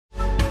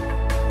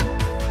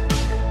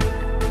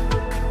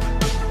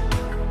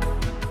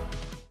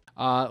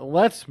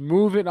Let's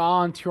move it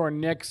on to our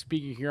next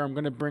speaker here. I'm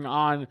going to bring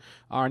on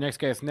our next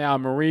guest now,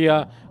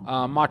 Maria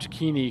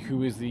Machachini,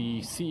 who is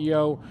the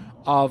CEO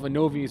of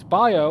Annovis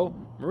Bio.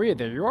 Maria,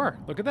 there you are.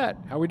 Look at that.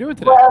 How are we doing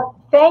today? Well,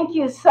 thank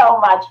you so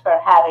much for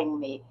having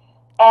me.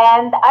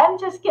 And I'm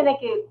just going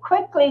to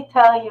quickly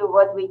tell you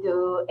what we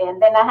do, and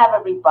then I have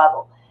a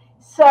rebuttal.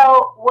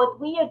 So, what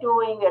we are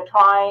doing, we're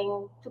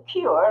trying to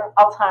cure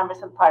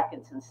Alzheimer's and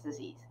Parkinson's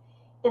disease.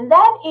 And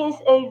that is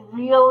a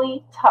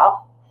really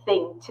tough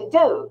thing to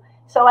do.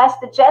 So, as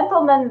the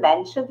gentleman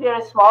mentioned, we're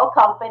a small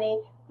company.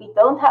 We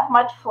don't have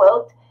much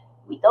float.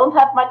 We don't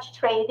have much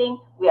trading.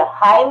 We are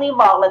highly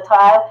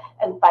volatile.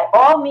 And by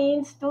all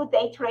means, do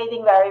day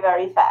trading very,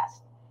 very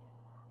fast.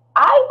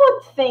 I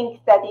would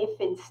think that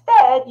if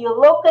instead you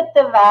look at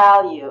the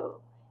value,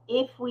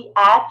 if we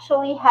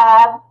actually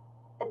have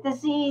a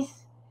disease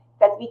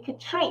that we could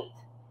treat,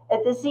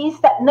 a disease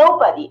that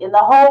nobody in the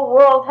whole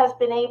world has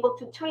been able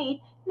to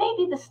treat,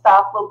 maybe the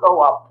stock will go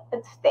up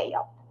and stay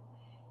up.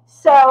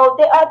 So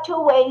there are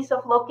two ways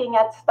of looking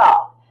at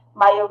stock.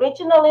 My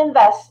original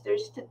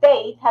investors to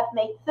date have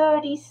made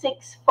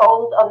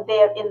 36-fold on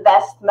their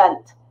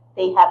investment.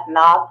 They have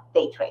not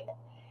day traded.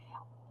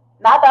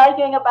 Not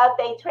arguing about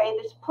day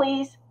traders,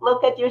 please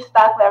look at your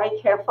stock very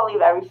carefully,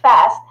 very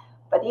fast.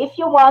 But if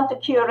you want to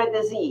cure a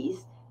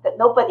disease that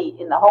nobody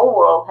in the whole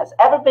world has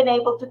ever been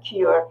able to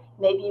cure,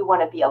 maybe you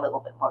want to be a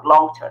little bit more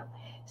long-term.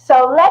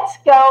 So let's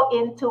go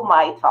into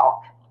my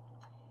talk.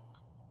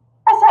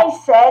 As I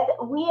said,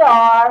 we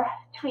are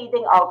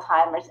treating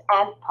Alzheimer's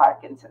and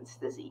Parkinson's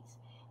disease.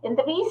 And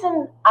the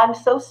reason I'm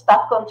so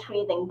stuck on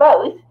treating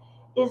both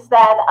is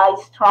that I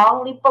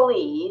strongly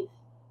believe,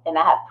 and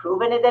I have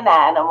proven it in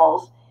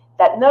animals,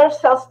 that nerve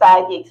cells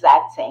die the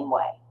exact same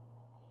way.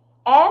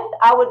 And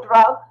our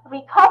drug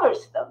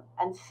recovers them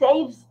and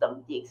saves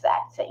them the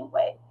exact same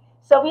way.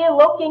 So we are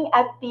looking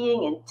at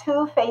being in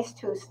two phase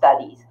 2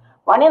 studies,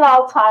 one in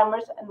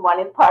Alzheimer's and one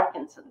in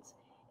Parkinson's.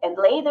 And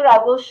later I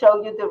will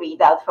show you the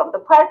readout from the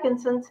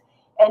Parkinson's.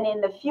 And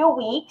in a few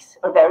weeks,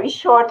 or very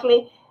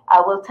shortly,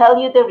 I will tell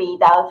you the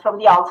readout from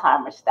the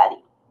Alzheimer's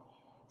study.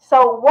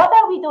 So what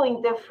are we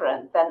doing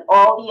different than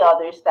all the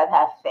others that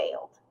have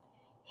failed?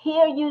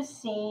 Here you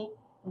see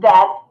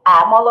that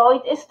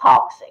amyloid is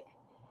toxic.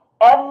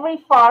 Every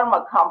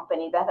pharma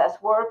company that has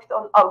worked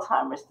on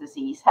Alzheimer's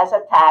disease has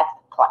attacked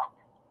plaque.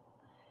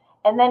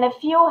 And then a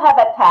few have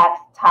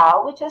attacked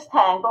tau, which is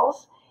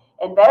tangles,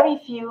 and very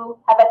few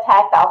have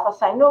attacked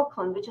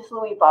alpha-synuclein, which is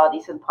Lewy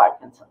bodies in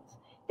Parkinson's.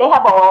 They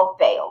have all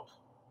failed.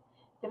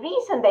 The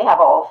reason they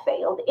have all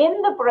failed,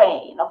 in the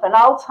brain of an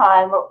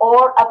Alzheimer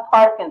or a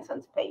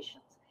Parkinson's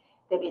patient,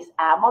 there is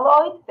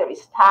amyloid, there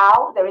is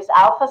tau, there is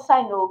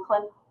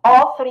alpha-synuclein.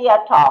 All three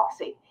are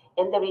toxic,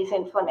 and there is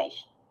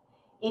inflammation.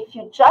 If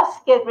you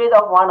just get rid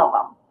of one of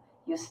them,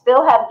 you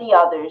still have the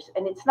others,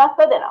 and it's not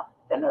good enough.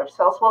 The nerve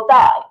cells will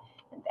die.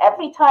 And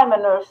every time a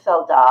nerve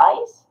cell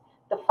dies,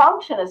 the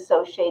function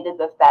associated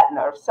with that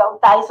nerve cell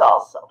dies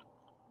also.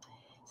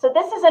 So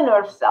this is a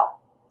nerve cell.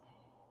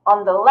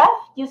 On the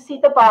left, you see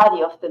the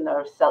body of the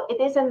nerve cell.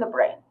 It is in the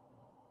brain.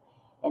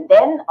 And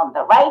then on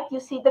the right, you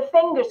see the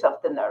fingers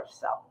of the nerve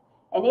cell.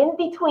 And in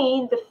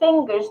between, the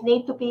fingers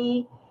need to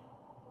be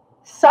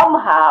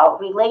somehow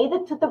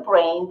related to the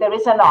brain. There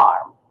is an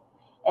arm.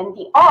 And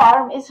the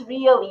arm is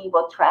really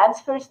what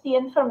transfers the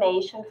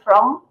information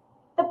from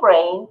the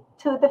brain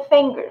to the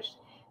fingers.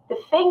 The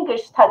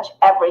fingers touch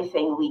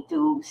everything we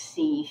do,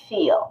 see,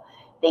 feel.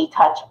 They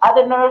touch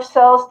other nerve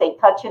cells, they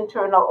touch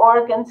internal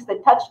organs, they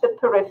touch the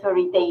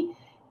periphery,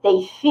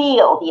 they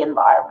feel the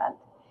environment.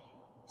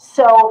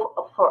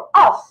 So for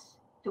us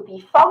to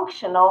be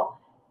functional,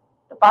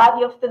 the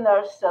body of the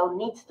nerve cell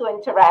needs to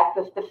interact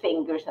with the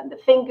fingers, and the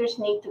fingers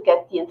need to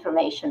get the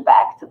information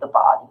back to the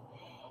body.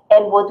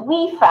 And what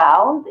we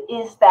found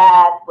is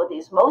that what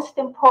is most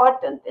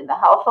important in the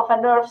health of a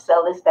nerve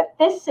cell is that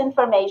this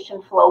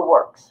information flow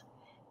works.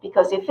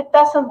 Because if it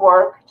doesn't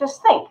work,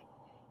 just think.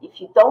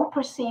 If you don't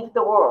perceive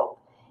the world,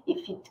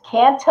 if you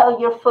can't tell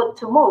your foot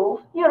to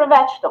move, you're a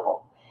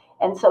vegetable.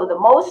 And so the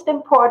most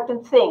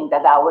important thing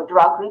that our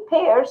drug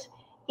repairs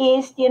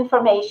is the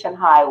information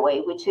highway,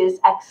 which is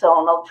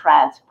axonal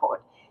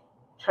transport.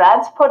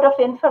 Transport of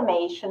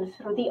information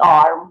through the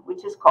arm,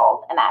 which is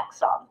called an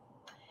axon.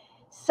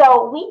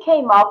 So we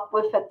came up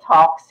with a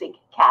toxic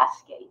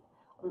cascade.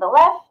 On the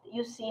left,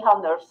 you see how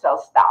nerve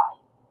cells die.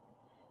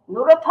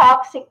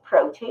 Neurotoxic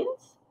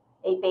proteins,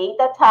 A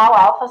beta, tau,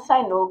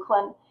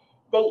 alpha-synuclein,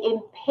 they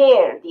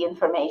impair the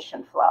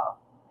information flow.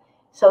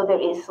 So there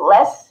is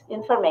less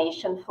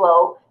information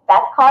flow.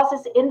 That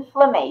causes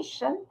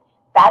inflammation.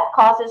 That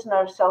causes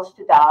nerve cells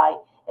to die.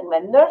 And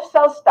when nerve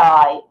cells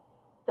die,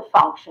 the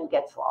function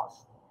gets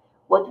lost.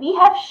 What we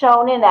have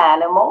shown in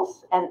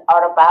animals and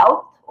are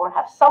about, or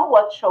have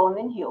somewhat shown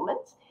in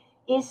humans,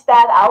 is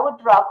that our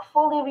drug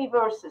fully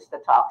reverses the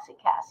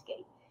toxic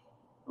cascade.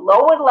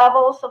 Lower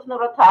levels of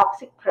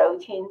neurotoxic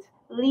proteins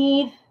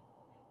leave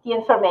the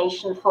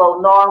information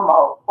flow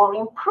normal or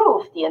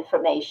improve the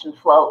information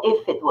flow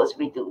if it was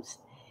reduced.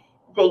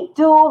 They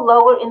do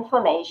lower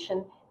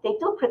inflammation, they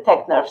do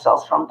protect nerve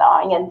cells from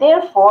dying, and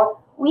therefore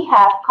we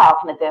have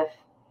cognitive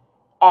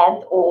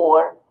and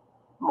or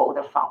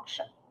motor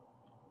function.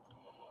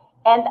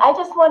 And I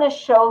just want to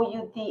show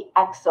you the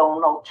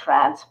axonal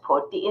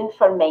transport, the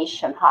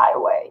information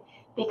highway,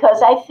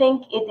 because I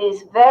think it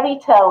is very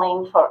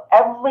telling for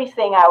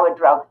everything our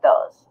drug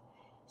does.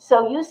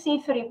 So you see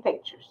three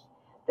pictures.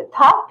 The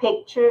top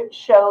picture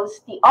shows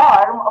the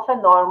arm of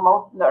a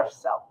normal nerve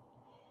cell.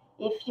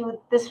 If you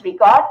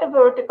disregard the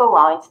vertical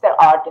lines,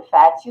 their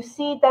artifacts, you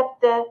see that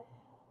the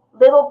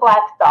little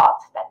black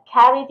dots that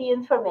carry the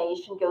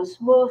information go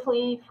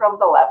smoothly from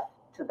the left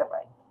to the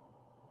right.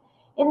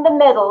 In the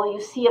middle,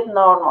 you see a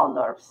normal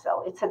nerve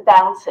cell. It's a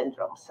Down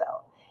syndrome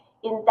cell.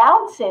 In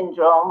Down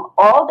syndrome,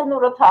 all the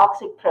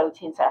neurotoxic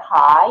proteins are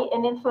high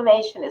and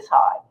inflammation is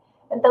high.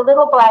 And the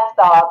little black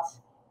dots,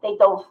 they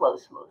don't flow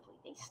smoothly.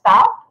 They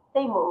stop,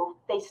 they move,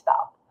 they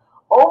stop.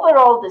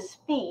 Overall, the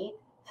speed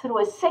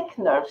through a sick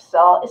nerve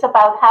cell is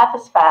about half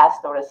as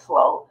fast or as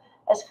slow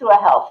as through a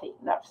healthy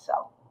nerve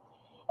cell.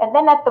 And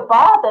then at the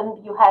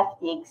bottom, you have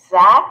the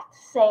exact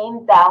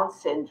same Down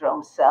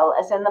syndrome cell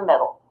as in the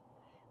middle,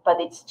 but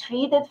it's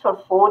treated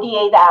for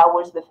 48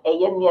 hours with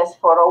ANVS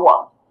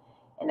 401.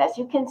 And as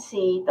you can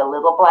see, the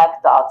little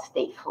black dots,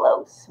 they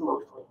flow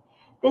smoothly.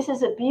 This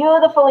is a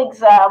beautiful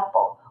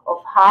example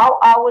of how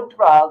our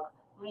drug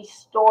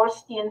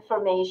restores the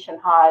information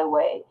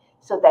highway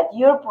so that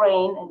your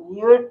brain and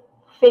your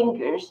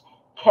fingers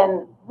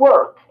can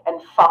work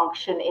and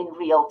function in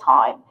real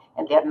time,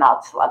 and they're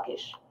not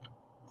sluggish.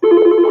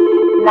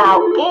 Now,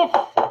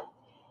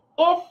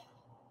 if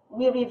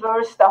we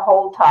reverse the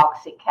whole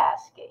toxic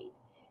cascade,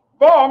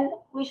 then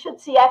we should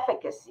see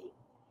efficacy.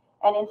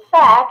 And in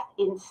fact,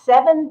 in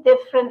 7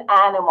 different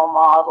animal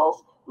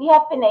models, we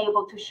have been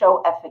able to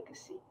show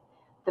efficacy.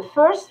 The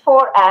first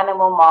 4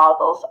 animal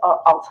models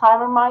are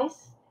Alzheimer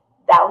mice,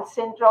 Down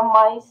syndrome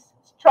mice,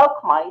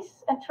 stroke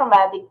mice, and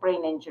traumatic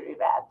brain injury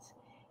rats.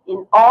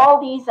 In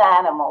all these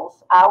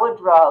animals, our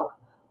drug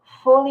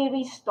fully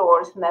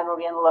restores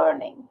memory and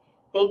learning.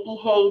 They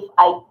behave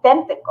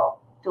identical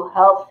to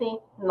healthy,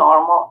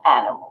 normal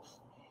animals.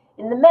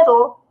 In the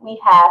middle, we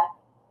have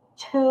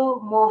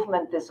 2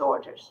 movement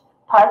disorders,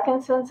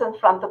 Parkinson's and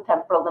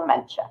frontotemporal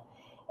dementia.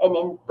 And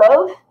in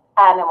both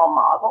animal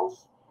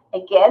models,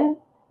 again,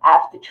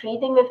 after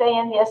treating with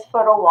ANVS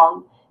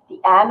 401,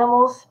 the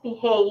animals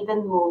behave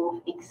and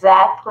move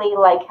exactly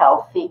like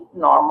healthy,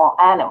 normal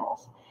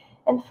animals.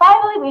 And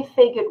finally, we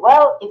figured,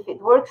 well, if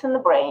it works in the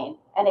brain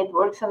and it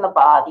works in the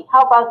body,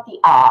 how about the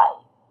eye?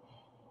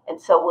 And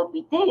so what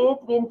we did,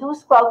 we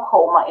induced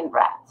glaucoma in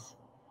rats.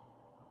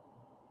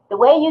 The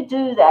way you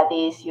do that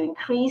is you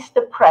increase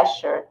the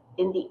pressure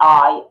in the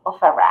eye of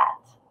a rat.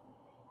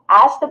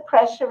 As the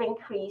pressure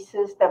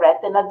increases, the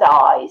retina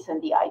dies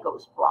and the eye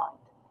goes blind.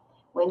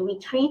 When we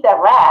treat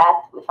a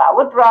rat with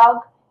our drug,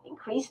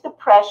 increase the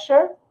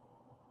pressure,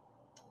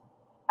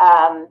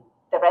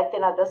 the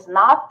retina does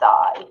not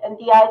die and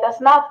the eye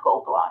does not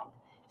go blind.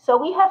 So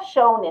we have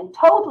shown in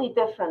totally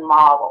different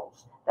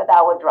models that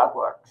our drug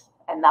works.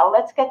 And now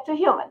let's get to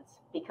humans,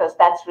 because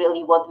that's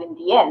really what in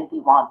the end we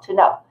want to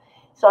know.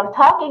 So I'm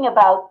talking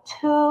about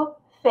 2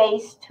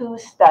 phase 2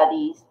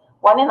 studies,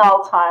 one in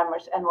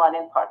Alzheimer's and one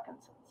in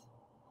Parkinson's.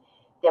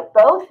 They're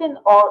both in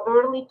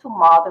early to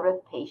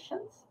moderate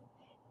patients.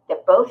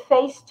 They're both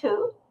phase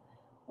 2.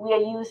 We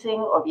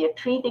are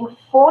treating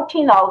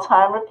 14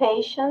 Alzheimer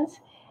patients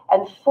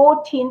and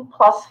 14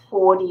 plus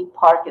 40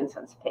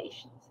 Parkinson's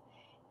patients.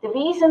 The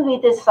reason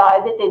we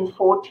decided in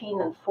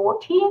 14 and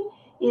 14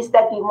 is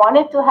that we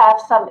wanted to have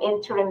some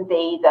interim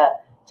data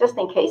just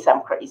in case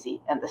I'm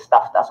crazy and the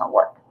stuff doesn't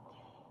work.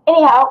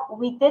 Anyhow,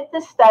 we did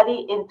the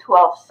study in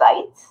 12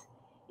 sites.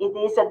 It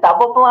is a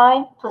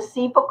double-blind,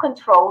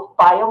 placebo-controlled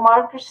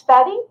biomarker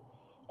study,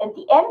 and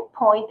the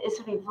endpoint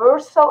is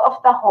reversal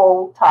of the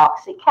whole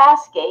toxic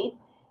cascade,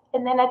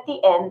 and then at the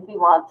end, we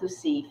want to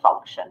see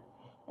function.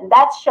 And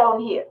that's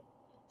shown here.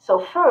 So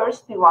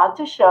first, we want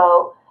to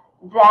show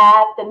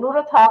that the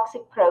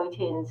neurotoxic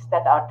proteins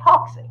that are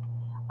toxic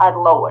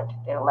are lowered.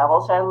 Their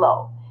levels are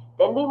low.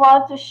 Then we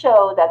want to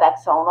show that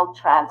axonal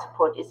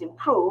transport is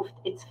improved.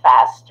 It's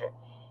faster.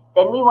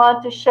 Then we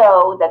want to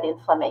show that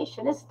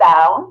inflammation is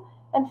down.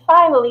 And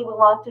finally, we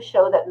want to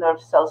show that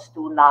nerve cells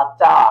do not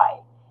die.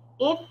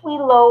 If we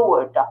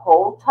lower the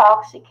whole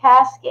toxic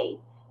cascade,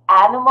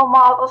 animal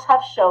models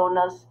have shown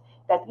us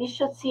that we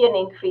should see an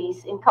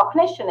increase in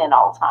cognition in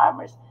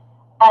Alzheimer's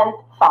and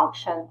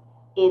function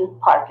in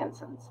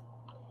Parkinson's.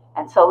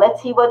 And so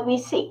let's see what we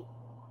see.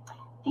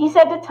 These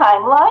are the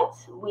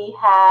timelines. We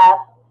have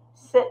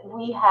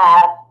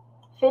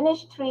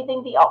finished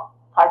treating the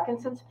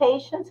Parkinson's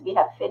patients. We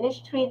have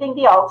finished treating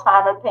the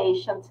Alzheimer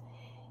patients.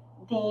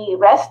 The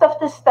rest of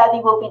the study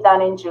will be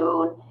done in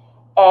June,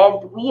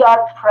 and we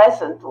are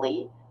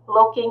presently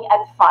looking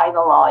at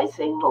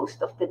finalizing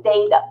most of the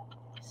data.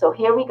 So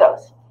here we go.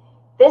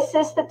 This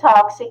is the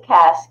toxic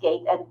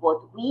cascade and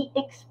what we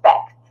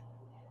expect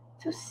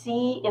to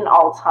see in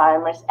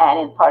Alzheimer's and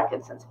in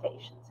Parkinson's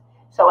patients.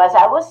 So as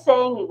I was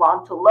saying, we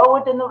want to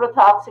lower the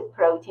neurotoxic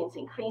proteins,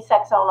 increase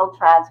axonal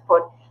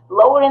transport,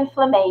 lower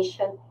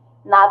inflammation,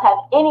 not have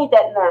any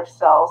dead nerve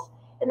cells.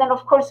 And then,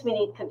 of course, we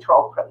need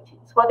control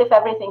proteins. What if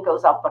everything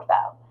goes up or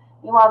down?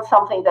 We want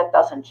something that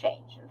doesn't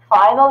change. And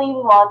finally,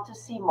 we want to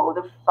see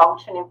motor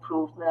function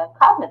improvement and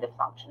cognitive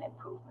function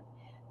improvement.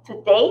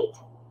 To date,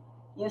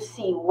 you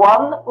see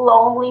one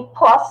lonely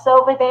plus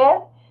over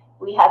there.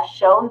 We have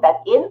shown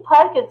that in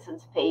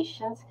Parkinson's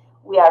patients,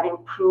 we are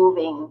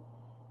improving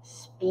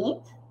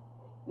speed,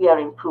 we are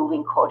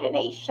improving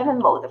coordination and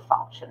motor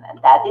function, and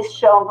that is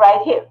shown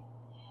right here.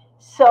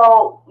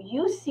 So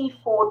you see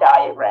 4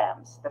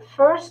 diagrams. The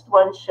first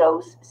one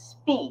shows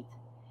speed,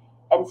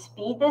 and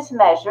speed is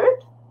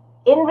measured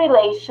in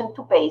relation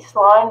to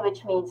baseline,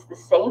 which means the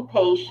same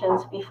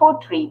patients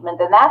before treatment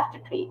and after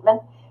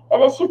treatment.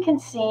 And as you can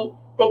see,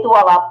 they do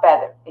a lot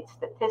better. It's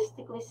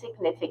statistically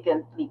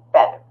significantly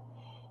better.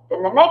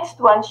 Then the next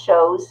one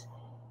shows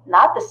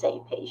not the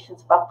same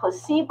patients, but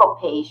placebo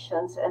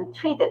patients and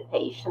treated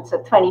patients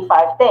at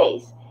 25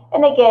 days.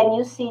 And again,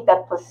 you see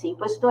that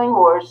placebo is doing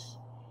worse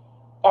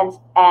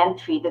and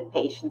treated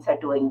patients are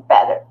doing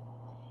better.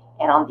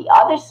 And on the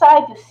other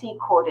side, you see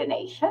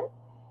coordination,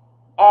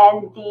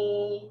 and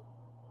the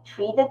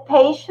treated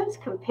patients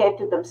compared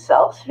to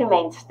themselves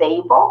remain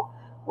stable,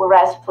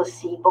 whereas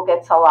placebo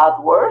gets a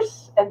lot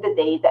worse, and the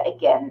data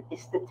again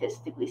is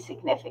statistically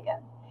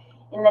significant.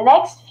 In the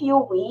next few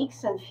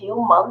weeks and few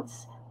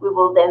months, we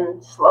will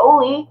then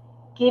slowly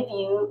give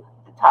you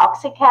the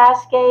toxic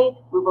cascade,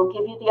 we will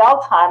give you the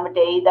Alzheimer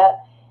data,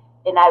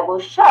 and I will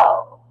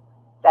show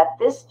that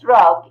this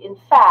drug, in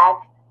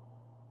fact,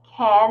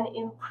 can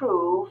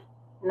improve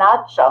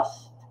not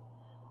just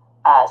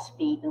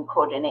speed and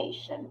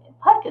coordination in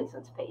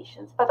Parkinson's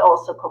patients, but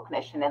also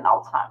cognition in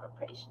Alzheimer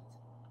patients.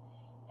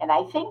 And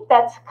I think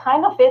that's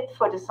kind of it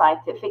for the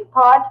scientific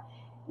part.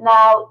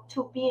 Now,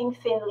 to being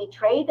thinly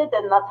traded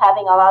and not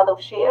having a lot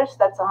of shares,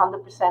 that's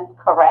 100%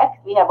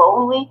 correct. We have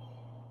only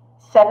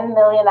 7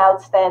 million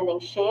outstanding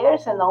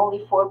shares and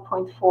only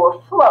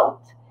 4.4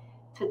 float.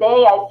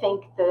 Today, I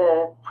think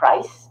the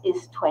price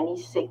is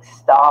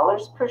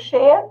 $26 per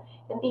share,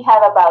 and we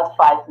have about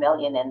 5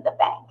 million in the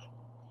bank.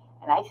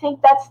 And I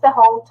think that's the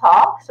whole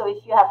talk. So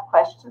if you have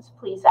questions,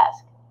 please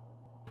ask.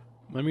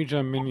 Let me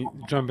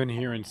jump in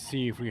here and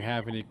see if we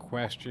have any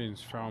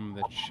questions from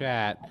the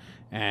chat.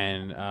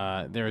 And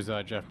there's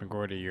Jeff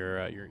McGordy, your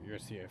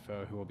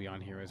CFO, who will be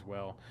on here as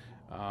well.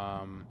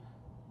 I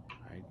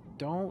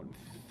don't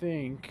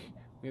think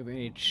we have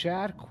any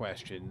chat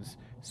questions.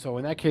 So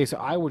in that case,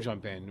 I will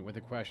jump in with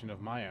a question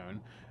of my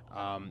own,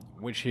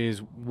 which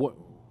is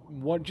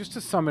what just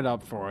to sum it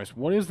up for us,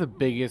 what is the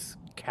biggest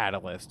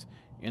catalyst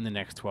in the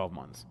next 12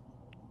 months?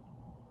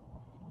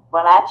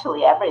 Well,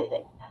 actually,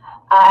 everything.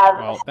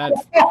 Well,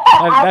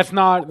 that's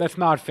not fair. That's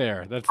not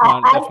fair.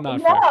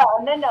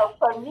 No.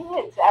 For me,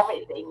 it's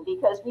everything,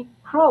 because we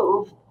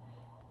proved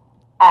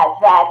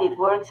that it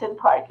works in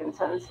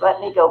Parkinson's. Let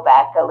me go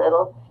back a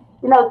little.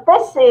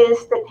 This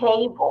is the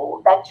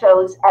table that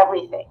shows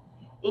everything.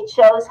 It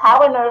shows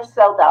how a nerve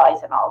cell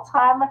dies in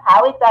Alzheimer's,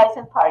 how it dies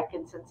in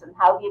Parkinson's, and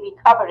how we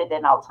recover it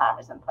in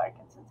Alzheimer's and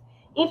Parkinson's.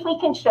 If we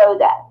can show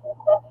that,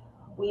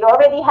 we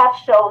already have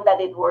shown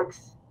that it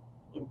works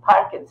in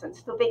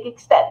Parkinson's to a big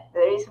extent.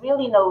 There is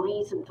really no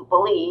reason to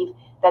believe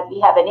that we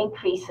have an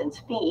increase in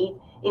speed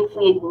if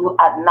we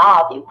are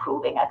not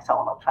improving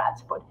axonal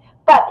transport.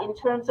 But in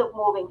terms of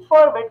moving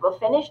forward, we'll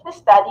finish the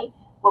study,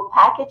 we'll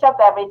package up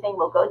everything,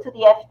 we'll go to the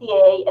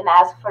FDA and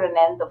ask for an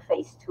end of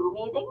phase 2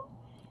 meeting.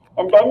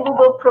 And then we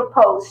will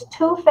propose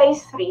 2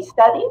 phase 3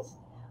 studies,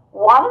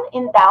 one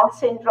in Down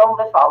syndrome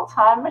with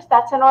Alzheimer's.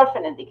 That's an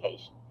orphan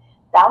indication.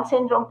 Down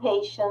syndrome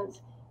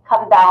patients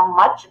come down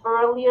much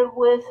earlier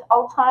with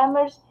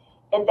Alzheimer's,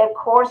 and their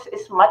course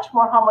is much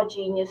more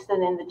homogeneous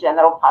than in the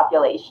general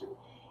population.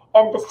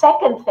 And the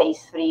second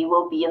phase 3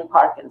 will be in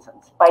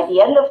Parkinson's. By the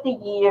end of the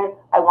year,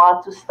 I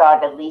want to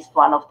start at least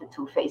one of the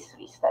 2 phase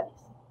 3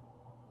 studies.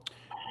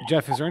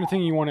 Jeff, is there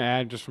anything you want to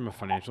add just from a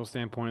financial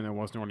standpoint that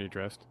wasn't already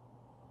addressed?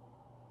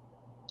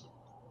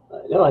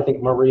 No, I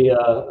think Maria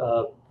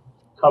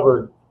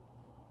covered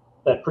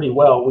that pretty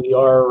well. We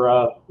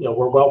are,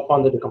 we're well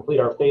funded to complete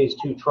our phase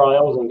 2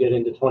 trials and get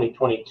into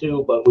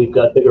 2022, but we've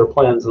got bigger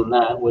plans than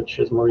that, which,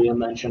 as Maria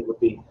mentioned, would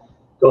be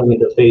going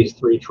into phase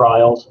 3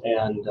 trials.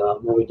 And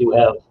we do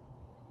have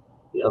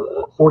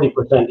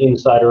 40%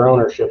 insider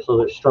ownership, so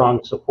there's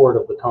strong support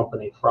of the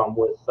company from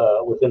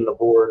within the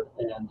board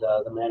and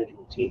the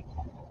management team.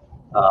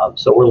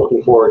 So we're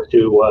looking forward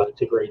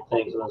to great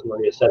things. And as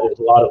Maria said, there's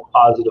a lot of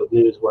positive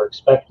news we're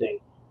expecting,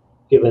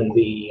 given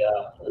the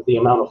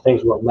amount of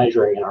things we're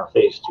measuring in our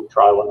phase 2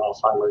 trial in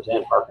Alzheimer's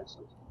and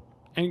Parkinson's.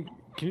 And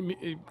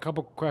a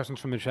couple questions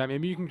from the chat.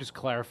 Maybe you can just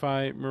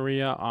clarify,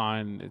 Maria,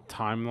 on the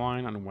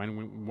timeline on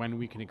when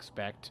we can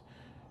expect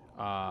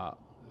some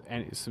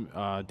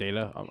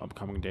data,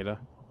 upcoming data.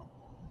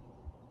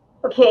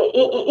 Okay,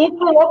 if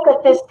you look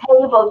at this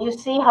table, you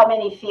see how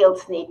many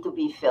fields need to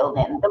be filled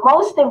in. The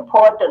most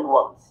important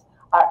ones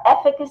are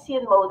efficacy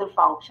in motor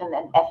function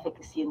and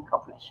efficacy in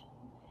cognition.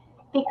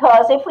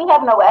 Because if we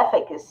have no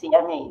efficacy,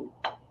 I mean,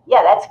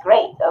 yeah, that's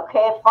great.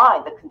 Okay,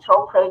 fine. The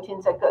control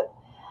proteins are good.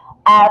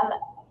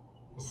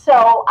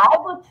 So I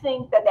would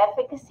think that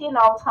efficacy in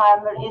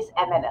Alzheimer is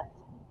eminent.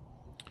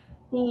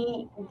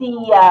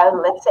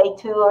 Let's say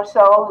 2,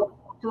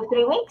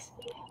 3 weeks,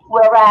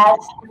 whereas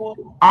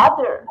the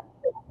other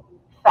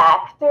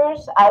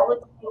factors, I would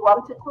say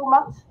 1 to 2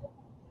 months.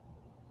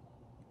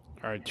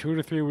 All right, 2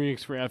 to 3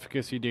 weeks for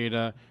efficacy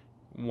data,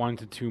 1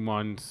 to 2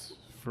 months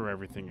for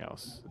everything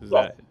else.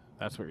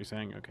 That's what you're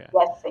saying? Okay.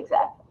 Yes,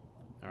 exactly.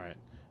 All right.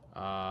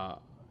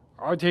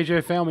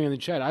 RTJ family in the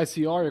chat. I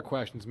see all your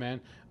questions,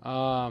 man.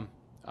 I'm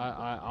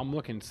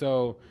looking.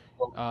 So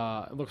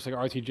it looks like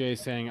RTJ is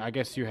saying, I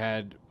guess you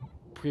had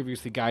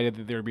previously guided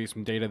that there would be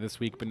some data this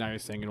week, but now you're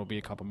saying it'll be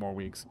a couple more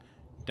weeks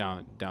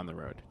down the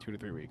road, 2 to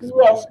 3 weeks.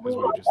 Yes,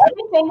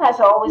 everything has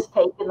always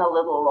taken a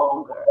little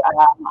longer.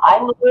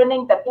 I'm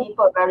learning that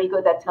people are very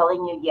good at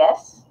telling you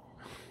yes,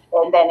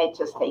 and then it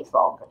just takes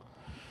longer.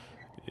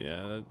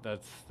 Yeah,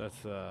 that's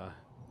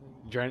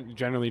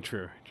generally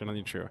true.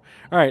 Generally true.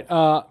 All right,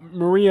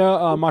 Maria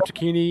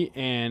Machachini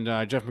and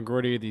Jeff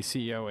McGrory, the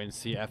CEO and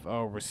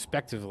CFO,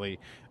 respectively,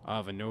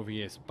 of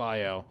Annovis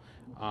Bio.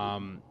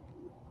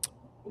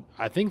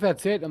 I think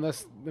that's it.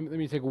 Unless let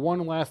me take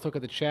one last look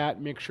at the chat,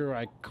 make sure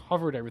I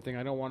covered everything.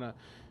 I don't want to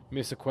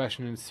miss a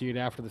question and see it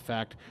after the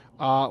fact.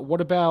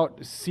 What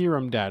about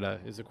serum data?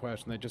 Is a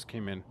question that just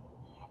came in.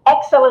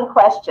 Excellent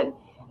question.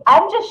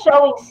 I'm just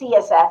showing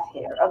CSF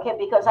here, okay,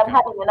 because I'm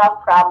having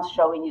enough problems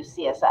showing you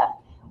CSF.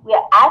 We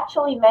are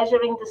actually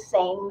measuring the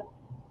same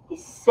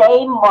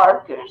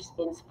markers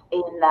in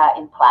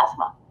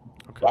plasma.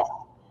 Okay. Yes.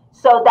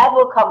 So that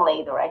will come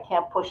later. I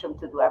can't push them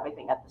to do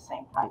everything at the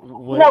same time.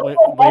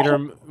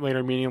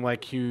 Later meaning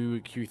like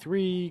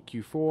Q3,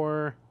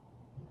 Q4?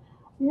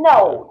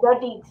 No, they're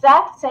the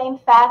exact same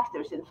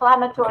factors: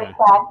 inflammatory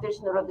factors,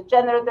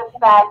 neurodegenerative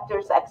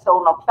factors,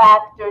 axonal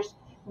factors,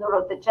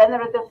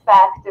 neurodegenerative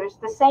factors.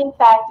 The same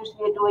factors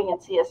we're doing in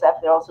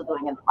CSF, they're also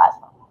doing in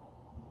plasma.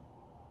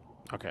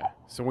 Okay.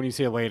 So when you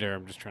say later,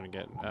 I'm just trying to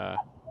get... you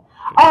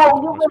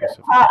were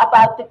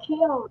about the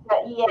Q,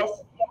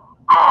 yes.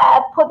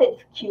 Put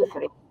it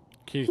Q3.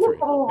 Q3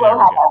 will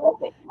have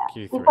everything.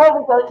 Q3. Before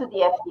we go to the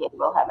FDA,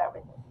 we'll have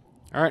everything.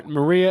 All right,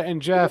 Maria and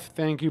Jeff,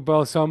 thank you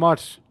both so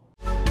much.